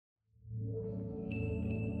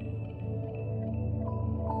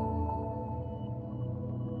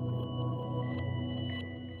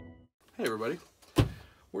Hey everybody,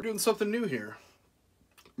 we're doing something new here.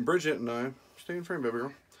 Bridget and I, stay in frame, baby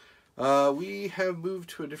girl. We have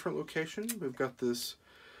moved to a different location. We've got this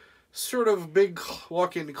sort of big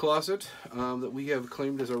walk-in closet that we have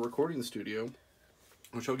claimed as our recording studio,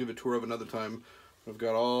 which I'll give a tour of another time. I've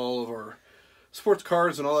got all of our sports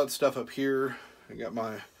cars and all that stuff up here. I got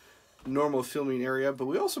my normal filming area, but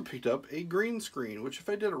we also picked up a green screen, which if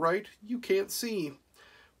I did it right, you can't see.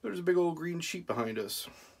 There's a big old green sheet behind us.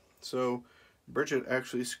 So Bridget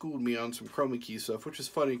actually schooled me on some chroma key stuff, which is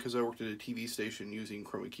funny because I worked at a TV station using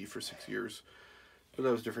chroma key for 6 years. But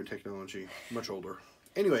that was different technology, much older.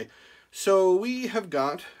 Anyway, so we have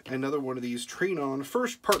got another one of these Train On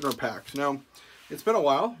First Partner Packs. Now, it's been a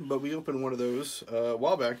while, but we opened one of those a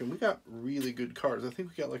while back, and we got really good cards. I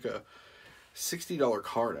think we got like a $60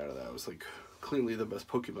 card out of that. It was like clearly the best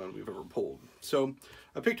Pokemon we've ever pulled. So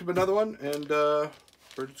I picked up another one, and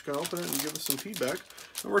Bridget's going to open it and give us some feedback.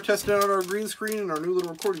 And we're testing out our green screen in our new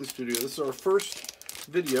little recording studio. This is our first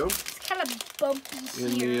video. It's kind of bumpy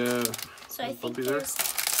here. So I think there's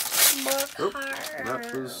more cards.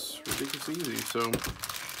 That was ridiculously easy. So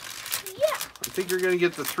yeah. I think you're going to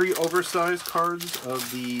get the 3 oversized cards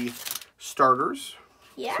of the starters.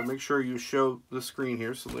 Yeah. So make sure you show the screen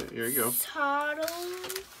here. So there you go.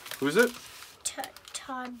 Who is it?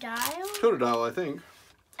 Totodile, I think.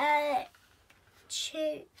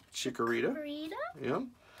 Chikorita. Yeah.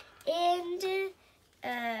 And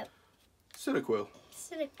Cyndaquil.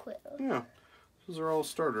 Yeah. Those are all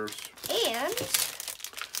starters. And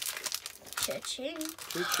cha-ching.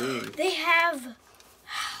 They have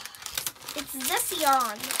it's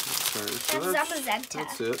Zacian and Zamazenta.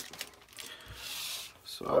 That's it.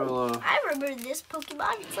 So I remember this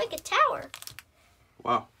Pokemon. It's like a tower.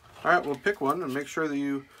 Wow. Alright, well pick one and make sure that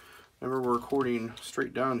you remember we're recording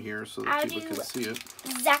straight down here so that people can see it.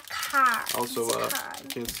 Zakan. Also, you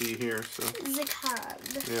can't see here, so. Zakan.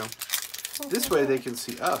 Yeah. This way they can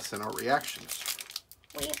see us and our reactions.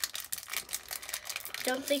 Wait.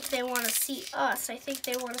 Don't think they want to see us. I think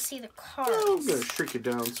they want to see the cards. Well, I'm going to shrink it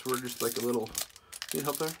down so we're just like a little... Can you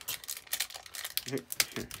help there?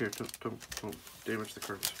 Here, don't damage the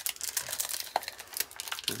cards.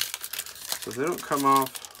 Okay. So if they don't come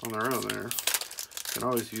off on their own there, you can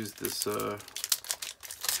always use this knife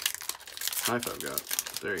I've got.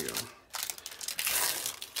 There you go.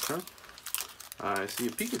 Okay. I see a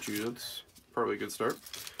Pikachu. That's probably a good start.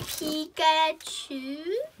 Pikachu.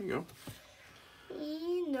 There you go.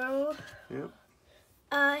 You know. Yep.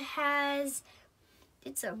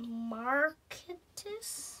 It's a Marketus.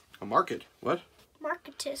 A market? What?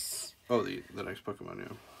 Marketus. Oh, the next Pokemon,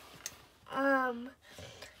 yeah.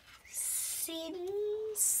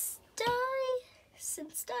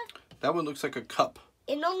 Sinsta. That one looks like a cup.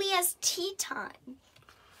 It only has tea time.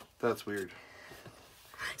 That's weird.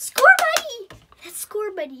 Score Buddy! That's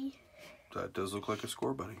Score Buddy. That does look like a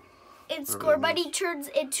Score Buddy. And Score Buddy turns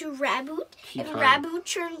into Raboot. And Raboot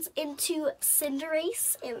turns into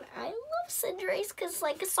Cinderace. And I love Cinderace because it's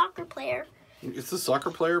like a soccer player. It's a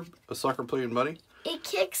soccer player? A soccer playing buddy? It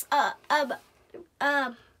kicks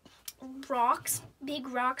rocks, big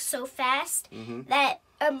rocks so fast that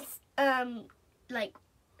like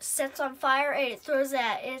sets on fire and it throws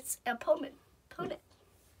at its opponent.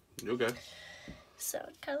 Okay. So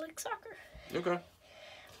kind of like soccer. Okay.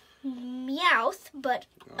 Meowth, but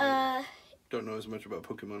don't know as much about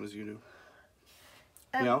Pokemon as you do.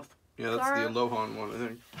 Meowth? Yeah, that's the Alohan one, I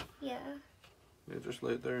think. Yeah. Yeah, just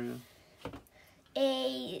lay it there, yeah.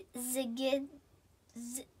 A Zigzagoon.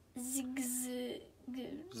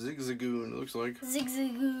 Zigzagoon, it looks like.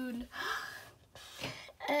 Zigzagoon.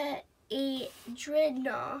 A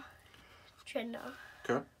Dreadnought.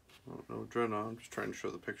 Okay. Oh, no, Dreadnought. I'm just trying to show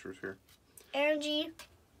the pictures here. Energy.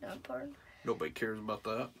 Not important. Nobody cares about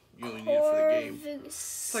that. You only need it for the game.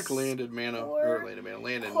 It's like landed magic.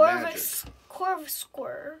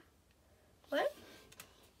 Corvuscur. What?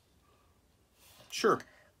 Sure.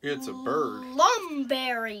 It's a bird.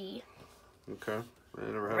 Lumberry. Okay. I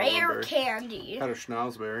never had Rare a Lumberry. candy. Had a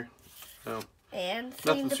Schnozberry. Oh. And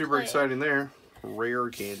nothing super exciting there. Rare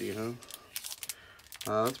candy, huh?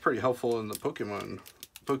 That's pretty helpful in the Pokemon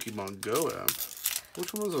Go app.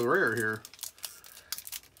 Which one was the rare here?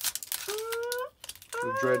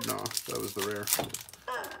 The Dreadnought. That was the rare.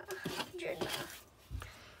 Dreadnought.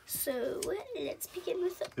 So let's begin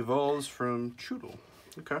with Evolves from Choodle.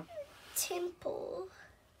 Okay. Temple.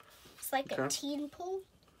 It's like a teen pole.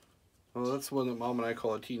 Well, that's the one that Mom and I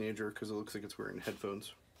call a teenager because it looks like it's wearing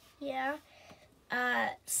headphones. Yeah.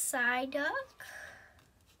 Psyduck.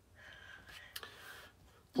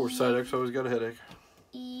 Poor Psyduck's always got a headache.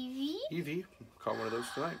 Eevee. Eevee. Caught one of those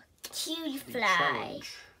tonight. Cutiefly.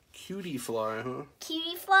 Cutie fly, huh?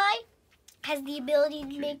 Cutie fly has the ability to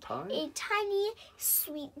Cutie make pie? a tiny,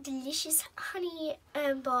 sweet, delicious honey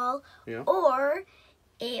ball, Yeah. or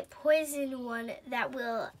a poison one that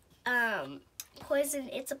will poison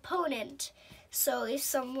its opponent. So if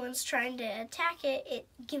someone's trying to attack it, it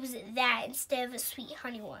gives it that instead of a sweet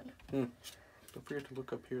honey one. Don't forget to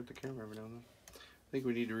look up here at the camera every now and then. I think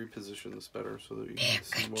we need to reposition this better so that we can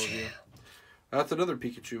see more of you. That's another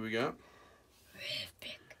Pikachu we got.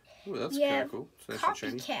 Ooh, that's kind of cool. It's nice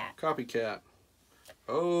and shiny. Copycat.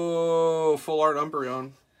 Oh, full art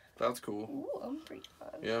Umbreon. That's cool. Ooh, Umbreon.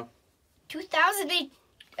 Yeah. 2008.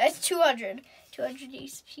 That's 200. 200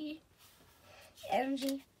 HP.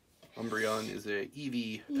 Energy. Umbreon is a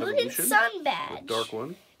Eevee Moon and evolution. Sun badge. The dark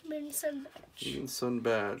one. Moon and Sun badge. Moon and Sun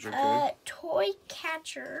badge, okay. Toy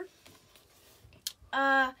catcher.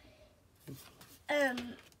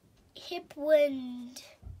 Hipwind.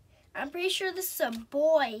 I'm pretty sure this is a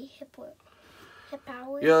boy. Hipwind.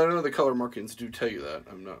 Yeah, I know the color markings do tell you that.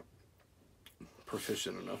 I'm not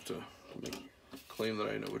proficient enough to claim that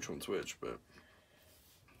I know which one's which, but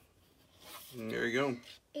there you go.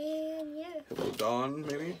 And yeah. Hippowdon,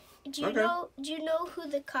 maybe? Do you know who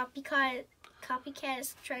the copycat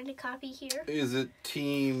is trying to copy here? Is it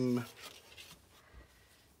Team...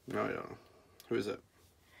 No, I don't know. Who is it?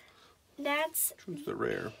 That's... Who's the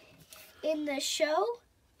rare? In the show,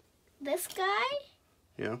 this guy...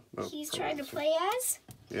 Yeah? Oh, he's trying to play as...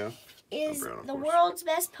 Yeah? Is Brown, the course. world's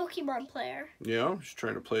best Pokemon player. Yeah, she's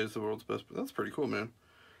trying to play as the world's best. But that's pretty cool, man.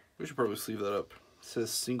 We should probably sleeve that up. It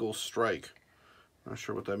says single strike. Not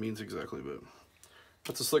sure what that means exactly, but...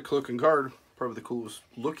 That's a slick looking card. Probably the coolest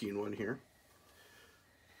looking one here.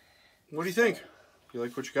 What do you think? You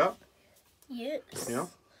like what you got? Yes. Yeah?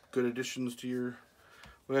 Good additions to your...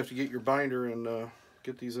 We'll have to get your binder and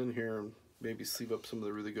get these in here and maybe sleeve up some of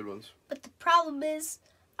the really good ones. But the problem is,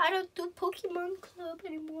 I don't do Pokemon Club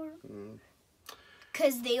anymore.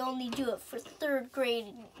 Because they only do it for 3rd grade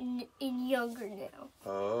and younger now.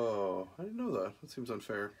 Oh, I didn't know that. That seems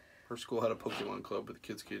unfair. Our school had a Pokemon Club where the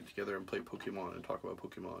kids get together and play Pokemon and talk about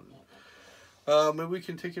Pokemon. Maybe we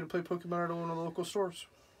can take you to play Pokemon at one of the local stores.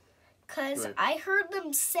 Because Right. I heard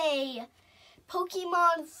them say,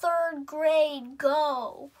 Pokemon 3rd grade,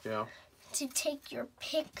 go. Yeah. To take your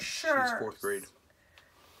picture. She's 4th grade.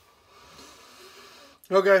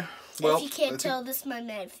 Okay. Well, if you can't tell, this is my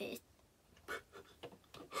mad face.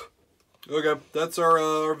 Okay, that's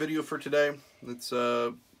our video for today. It's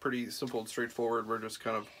pretty simple and straightforward. We're just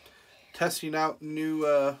kind of testing out new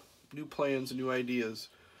plans and new ideas.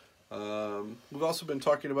 We've also been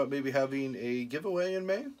talking about maybe having a giveaway in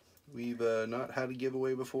May. We've not had a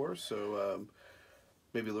giveaway before, so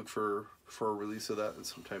maybe look for a release of that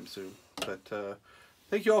sometime soon. But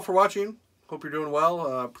thank you all for watching. Hope you're doing well.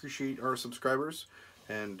 Appreciate our subscribers.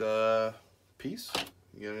 And peace.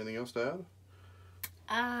 You got anything else to add?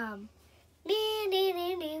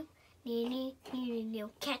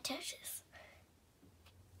 Cat touches.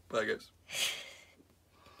 Bye, guys.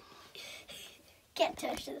 Cat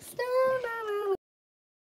touches.